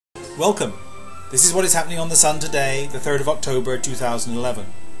Welcome. This is what is happening on the Sun today, the 3rd of October 2011.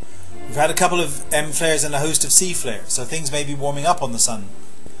 We've had a couple of M flares and a host of C flares, so things may be warming up on the Sun.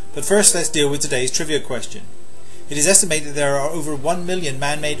 But first let's deal with today's trivia question. It is estimated there are over 1 million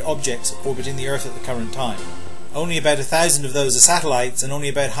man-made objects orbiting the Earth at the current time. Only about 1,000 of those are satellites, and only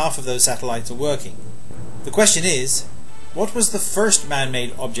about half of those satellites are working. The question is, what was the first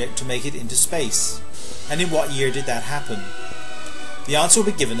man-made object to make it into space? And in what year did that happen? The answer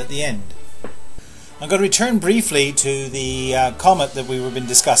will be given at the end. I'm going to return briefly to the comet that we've been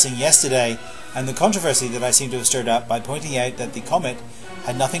discussing yesterday and the controversy that I seem to have stirred up by pointing out that the comet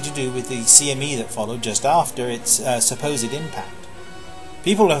had nothing to do with the CME that followed just after its supposed impact.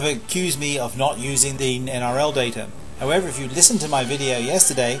 People have accused me of not using the NRL data. However, if you listened to my video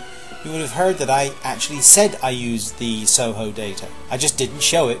yesterday, you would have heard that I actually said I used the SOHO data. I just didn't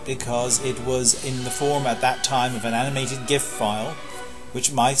show it because it was in the form at that time of an animated GIF file,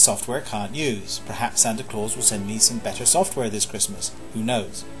 which my software can't use. Perhaps Santa Claus will send me some better software this Christmas. Who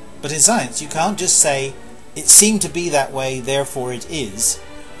knows? But in science, you can't just say, it seemed to be that way, therefore it is.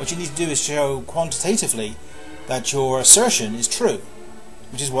 What you need to do is show quantitatively that your assertion is true,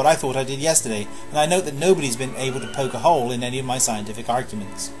 which is what I thought I did yesterday, and I note that nobody's been able to poke a hole in any of my scientific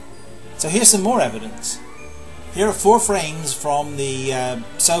arguments. So here's some more evidence. Here are 4 frames from the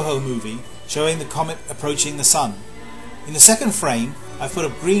SOHO movie showing the comet approaching the Sun. In the second frame, I've put a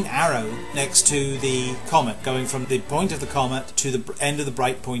green arrow next to the comet, going from the point of the comet to the end of the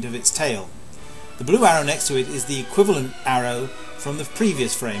bright point of its tail. The blue arrow next to it is the equivalent arrow from the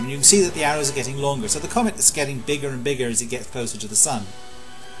previous frame, and you can see that the arrows are getting longer, so the comet is getting bigger and bigger as it gets closer to the Sun.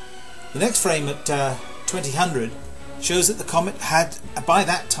 The next frame at 2000 shows that the comet had, by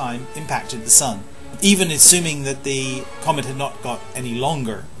that time, impacted the Sun, even assuming that the comet had not got any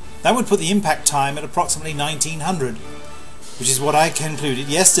longer. That would put the impact time at approximately 1900, which is what I concluded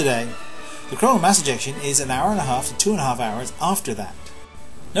yesterday. The coronal mass ejection is 1.5 hours to 2.5 hours after that.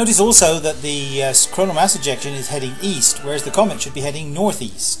 Notice also that the coronal mass ejection is heading east, whereas the comet should be heading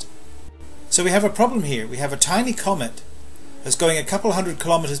northeast. So we have a problem here. We have a tiny comet that's going a couple hundred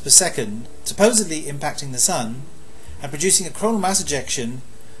kilometers per second, supposedly impacting the Sun, and producing a coronal mass ejection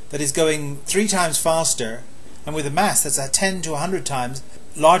that is going 3 times faster, and with a mass that's 10 to 100 times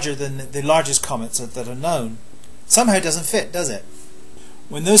larger than the largest comets that are known. Somehow it doesn't fit, does it?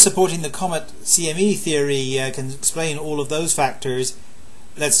 When those supporting the comet CME theory can explain all of those factors,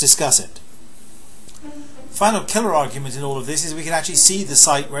 let's discuss it. The final killer argument in all of this is we can actually see the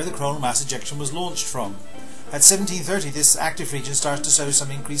site where the coronal mass ejection was launched from. At 1730, this active region starts to show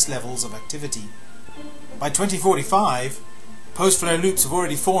some increased levels of activity. By 2045, post-flare loops have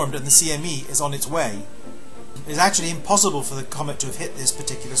already formed and the CME is on its way. It is actually impossible for the comet to have hit this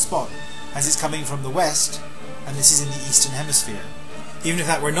particular spot, as it's coming from the west, and this is in the eastern hemisphere. Even if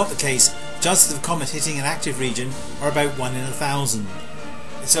that were not the case, the chances of a comet hitting an active region are about 1 in 1,000.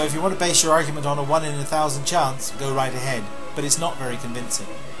 So if you want to base your argument on a 1 in 1,000 chance, go right ahead, but it's not very convincing.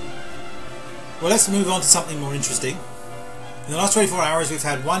 Well, let's move on to something more interesting. In the last 24 hours we've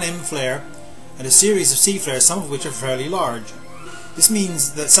had 1 M flare and a series of C flares, some of which are fairly large. This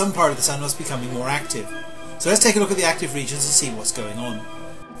means that some part of the Sun must be becoming more active. So let's take a look at the active regions and see what's going on.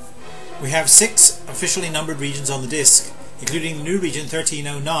 We have 6 officially numbered regions on the disk, including the new region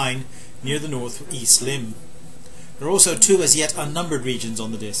 1309 near the northeast limb. There are also 2 as yet unnumbered regions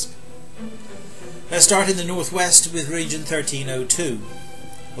on the disk. Let's start in the northwest with region 1302.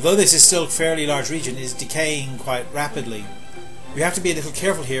 Although this is still a fairly large region, it is decaying quite rapidly. We have to be a little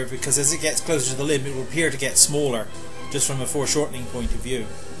careful here because as it gets closer to the limb it will appear to get smaller, just from a foreshortening point of view.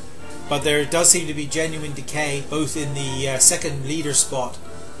 But there does seem to be genuine decay both in the second leader spot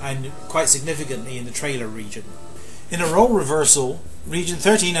and quite significantly in the trailer region. In a role reversal, region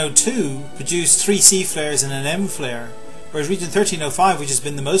 1302 produced 3 C flares and an M flare, whereas region 1305, which has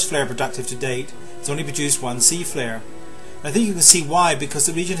been the most flare productive to date, has only produced 1 C flare. And I think you can see why, because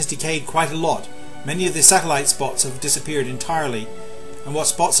the region has decayed quite a lot. Many of the satellite spots have disappeared entirely, and what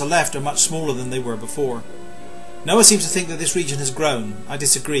spots are left are much smaller than they were before. Noah seems to think that this region has grown. I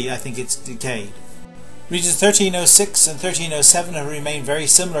disagree, I think it's decayed. Regions 1306 and 1307 have remained very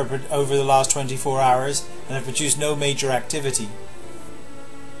similar over the last 24 hours and have produced no major activity.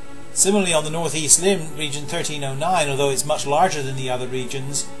 Similarly, on the northeast limb, region 1309, although it's much larger than the other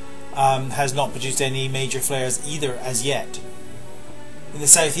regions, has not produced any major flares either as yet. In the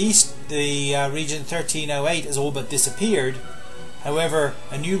southeast, the region 1308 has all but disappeared. However,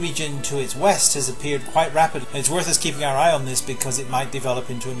 a new region to its west has appeared quite rapidly. It's worth us keeping our eye on this because it might develop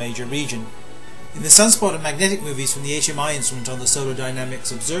into a major region. In the sunspot and magnetic movies from the HMI instrument on the Solar Dynamics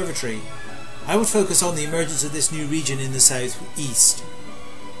Observatory, I would focus on the emergence of this new region in the southeast.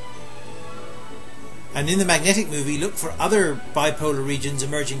 And in the magnetic movie, look for other bipolar regions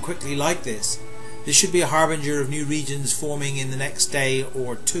emerging quickly like this. This should be a harbinger of new regions forming in the next day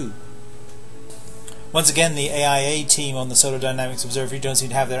or two. Once again, the AIA team on the Solar Dynamics Observatory don't seem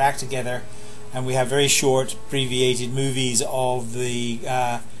to have their act together, and we have very short, abbreviated movies of the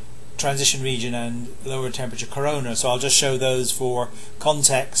transition region and lower temperature corona. So I'll just show those for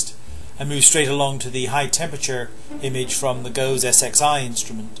context and move straight along to the high temperature image from the GOES SXI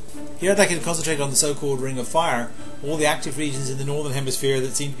instrument. Here I'd like you to concentrate on the so-called ring of fire, all the active regions in the northern hemisphere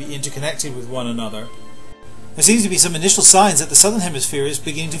that seem to be interconnected with one another. There seems to be some initial signs that the southern hemisphere is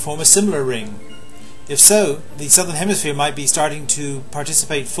beginning to form a similar ring. If so, the southern hemisphere might be starting to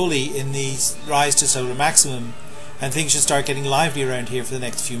participate fully in the rise to solar maximum, and things should start getting lively around here for the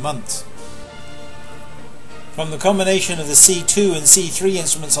next few months. From the combination of the C2 and C3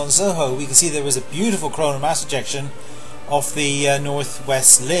 instruments on SOHO, we can see there was a beautiful coronal mass ejection off the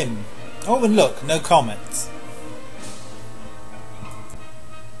northwest limb. Oh, and look, no comets.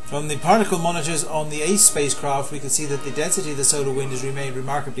 From the particle monitors on the ACE spacecraft, we can see that the density of the solar wind has remained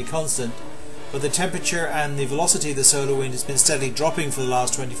remarkably constant, but the temperature and the velocity of the solar wind has been steadily dropping for the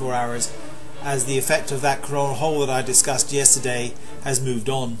last 24 hours as the effect of that coronal hole that I discussed yesterday has moved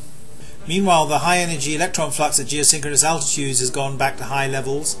on. Meanwhile, the high energy electron flux at geosynchronous altitudes has gone back to high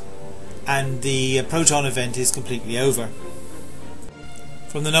levels, and the proton event is completely over.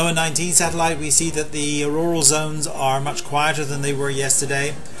 From the NOAA 19 satellite, we see that the auroral zones are much quieter than they were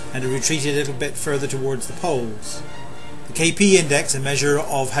yesterday and have retreated a little bit further towards the poles. The KP index, a measure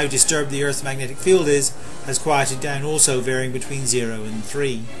of how disturbed the Earth's magnetic field is, has quieted down also, varying between 0 and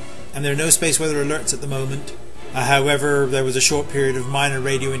 3. And there are no space weather alerts at the moment. However, there was a short period of minor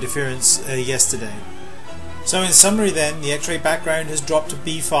radio interference yesterday. So in summary then, the X-ray background has dropped to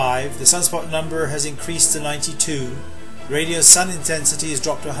B5, the sunspot number has increased to 92, radio sun intensity has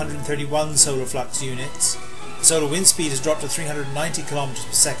dropped to 131 solar flux units, the solar wind speed has dropped to 390 km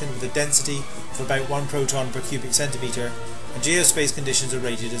per second with a density of about 1 proton per cubic centimetre, and geospace conditions are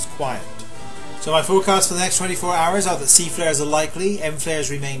rated as quiet. So my forecast for the next 24 hours are that C flares are likely, M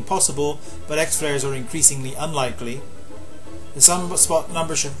flares remain possible, but X flares are increasingly unlikely. The sunspot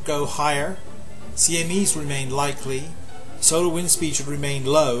number should go higher, CMEs remain likely, solar wind speed should remain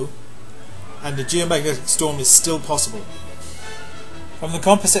low, and the geomagnetic storm is still possible. From the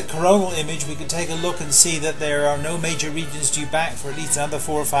composite coronal image, we can take a look and see that there are no major regions due back for at least another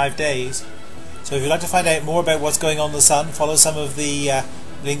 4 or 5 days. So if you'd like to find out more about what's going on in the Sun, follow some of the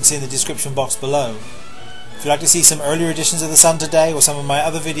links in the description box below. If you'd like to see some earlier editions of the Sun today or some of my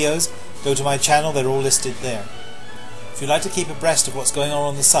other videos, go to my channel, they're all listed there. If you'd like to keep abreast of what's going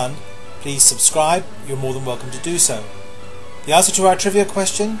on the Sun, please subscribe, you're more than welcome to do so. The answer to our trivia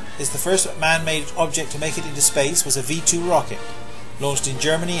question is the first man-made object to make it into space was a V2 rocket, launched in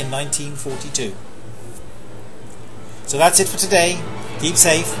Germany in 1942. So that's it for today. Keep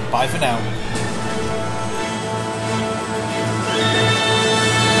safe. Bye for now.